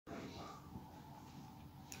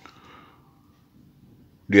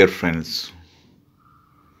Dear friends,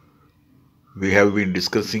 we have been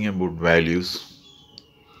discussing about values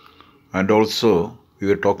and also we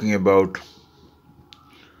were talking about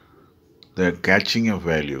the catching of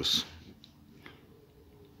values.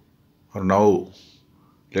 Now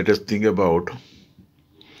let us think about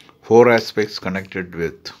four aspects connected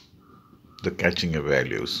with the catching of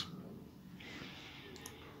values.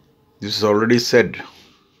 This is already said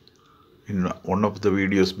in one of the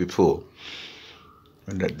videos before,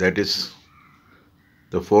 and that is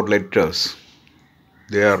the four letters.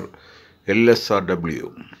 They are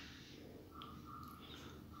LSRW.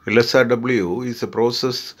 LSRW is a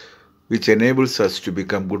process which enables us to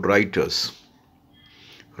become good writers.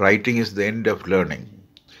 Writing is the end of learning.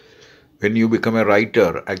 When you become a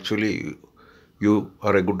writer, actually you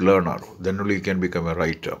are a good learner. Then only you can become a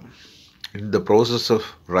writer. In the process of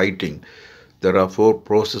writing, there are four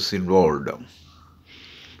processes involved.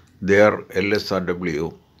 They are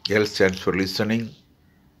LSRW. L stands for listening,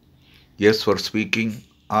 S for speaking,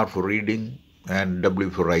 R for reading, and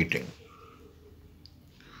W for writing.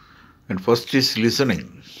 And first is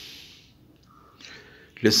listening.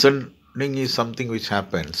 Listening is something which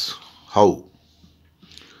happens. How?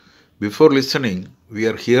 Before listening, we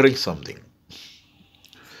are hearing something.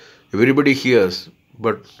 Everybody hears,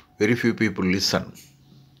 but very few people listen.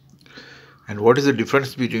 And what is the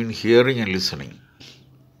difference between hearing and listening?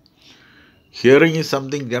 Hearing is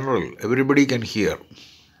something general. Everybody can hear.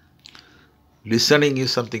 Listening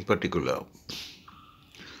is something particular.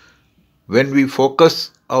 When we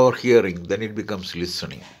focus our hearing, then it becomes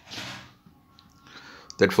listening.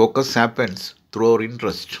 That focus happens through our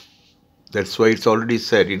interest. That's why it's already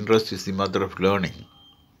said, interest is the mother of learning.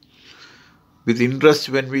 With interest,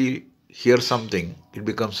 when we hear something, it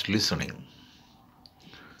becomes listening.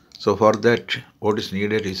 So for that, what is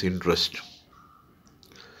needed is interest.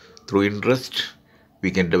 Through interest,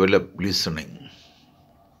 we can develop listening.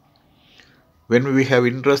 When we have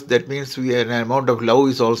interest, that means an amount of love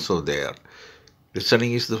is also there.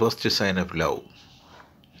 Listening is the first sign of love.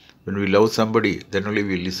 When we love somebody, then only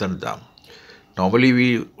we listen to them. Normally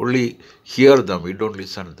we only hear them, we don't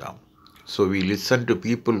listen to them. So we listen to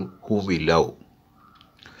people whom we love.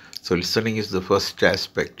 So listening is the first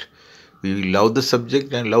aspect. We love the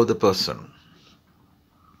subject and love the person.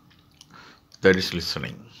 That is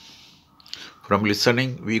listening. From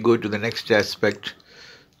listening, we go to the next aspect,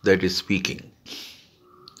 that is speaking.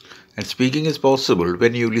 And speaking is possible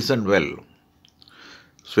when you listen well.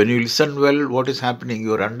 So when you listen well, what is happening?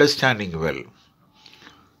 You are understanding well.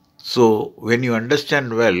 So when you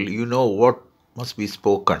understand well, you know what must be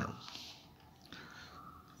spoken.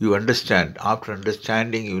 You understand. After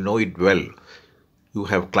understanding, you know it well. You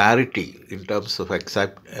have clarity in terms of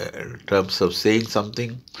saying something,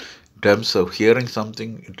 in terms of hearing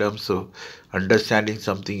something, in terms of understanding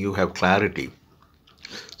something. You have clarity.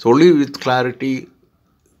 So only with clarity,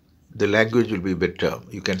 the language will be better.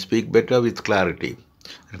 You can speak better with clarity.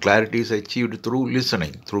 And clarity is achieved through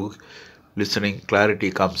listening. Through listening, clarity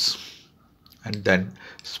comes. And then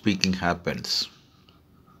speaking happens.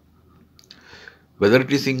 Whether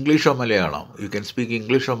it is English or Malayalam, you can speak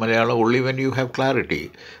English or Malayalam only when you have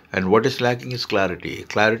clarity. And what is lacking is clarity.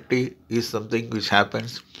 Clarity is something which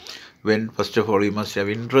happens when, first of all, you must have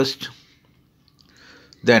interest.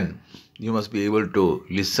 Then you must be able to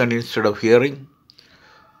listen instead of hearing.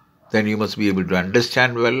 Then you must be able to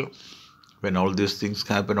understand well. When all these things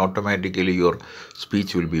happen, automatically your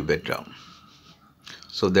speech will be better.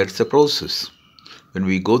 So that's the process. When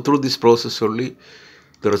we go through this process only,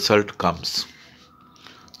 the result comes.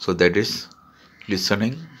 So that is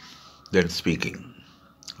listening, then speaking.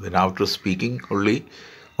 Then after speaking only,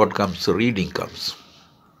 what comes? Reading comes.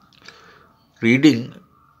 Reading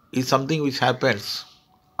is something which happens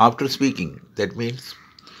after speaking. That means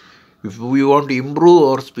if we want to improve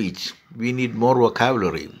our speech, we need more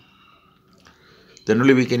vocabulary. Then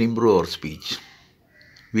only we can improve our speech.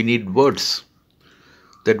 We need words.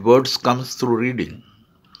 That words comes through reading.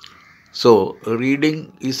 So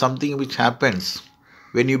reading is something which happens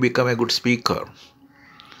when you become a good speaker.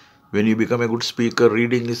 When you become a good speaker,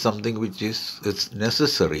 reading is something which is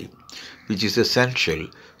necessary, which is essential.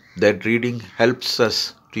 That reading helps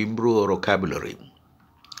us to improve our vocabulary.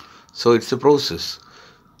 So it's a process.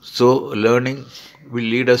 So learning will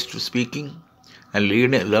lead us to speaking, and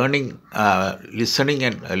listening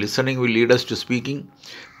will lead us to speaking.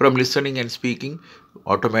 From listening and speaking,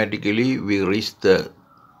 automatically we reach the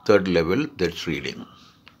third level, that's reading.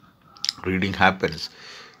 Reading happens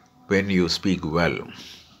when you speak well.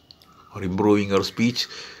 For improving your speech,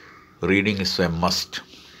 reading is a must.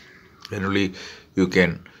 Then only you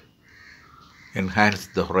can enhance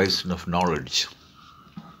the horizon of knowledge.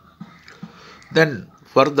 Then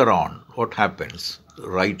further on, what happens?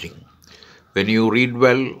 Writing. When you read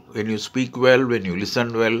well, when you speak well, when you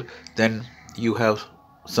listen well, then you have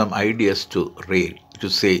some ideas to read, to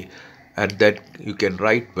say, and that you can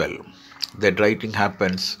write well. That writing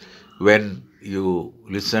happens when you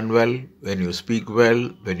listen well, when you speak well,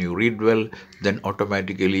 when you read well, then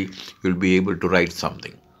automatically you'll be able to write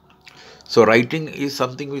something. So writing is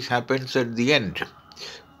something which happens at the end.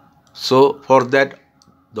 So for that,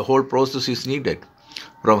 the whole process is needed.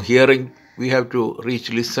 From hearing, we have to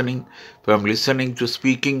reach listening, from listening to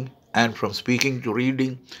speaking, and from speaking to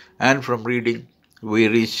reading, and from reading, we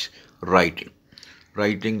reach writing.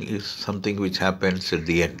 Writing is something which happens at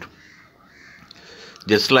the end.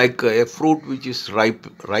 Just like a fruit which is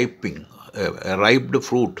ripening, a ripe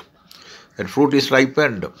fruit. That fruit is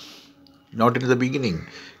ripened, not in the beginning.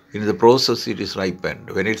 In the process, it is ripened.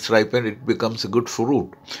 When it's ripened, it becomes a good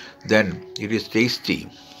fruit. Then it is tasty.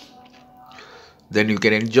 Then you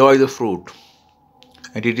can enjoy the fruit.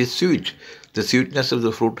 And it is sweet. The sweetness of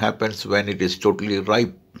the fruit happens when it is totally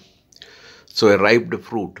ripe. So a ripe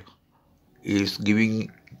fruit is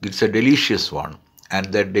it's a delicious one. And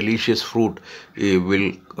that delicious fruit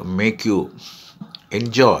will make you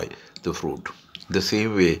enjoy the fruit. The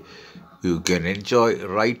same way, you can enjoy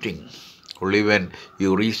writing only when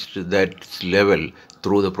you reach that level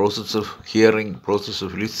through the process of hearing, process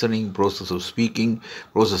of listening, process of speaking,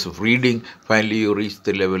 process of reading. Finally, you reach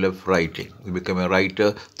the level of writing. You become a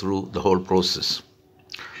writer through the whole process.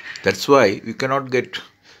 That's why we cannot get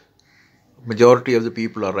majority of the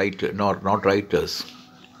people are not writers.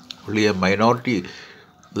 Only a minority of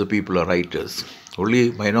the people are writers.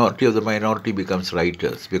 Only minority of the minority becomes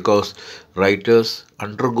writers, because writers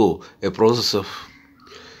undergo a process of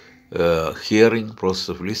hearing, process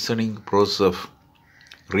of listening, process of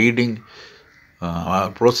reading,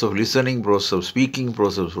 process of listening, process of speaking,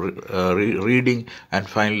 process of reading, and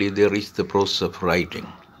finally they reach the process of writing.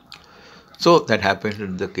 So that happens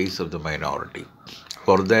in the case of the minority.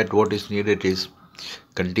 For that, what is needed is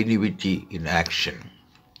continuity in action.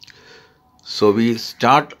 So we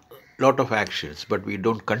start a lot of actions, but we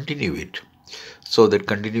don't continue it. So that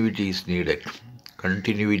continuity is needed.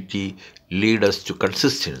 Continuity leads us to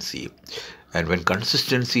consistency. And when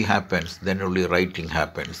consistency happens, then only writing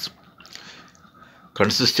happens.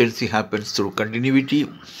 Consistency happens through continuity,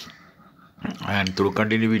 and through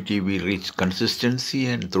continuity we reach consistency,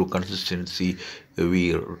 and through consistency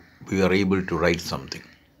we are able to write something.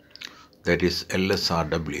 That is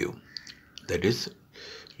LSRW. That is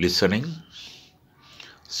listening,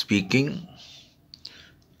 speaking,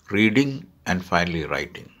 reading, and finally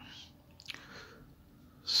writing.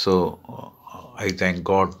 So I thank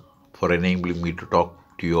God for enabling me to talk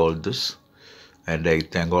to you all this, and I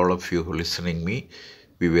thank all of you for listening me.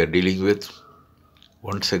 We were dealing with,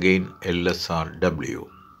 once again, LSRW.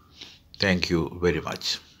 Thank you very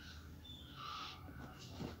much.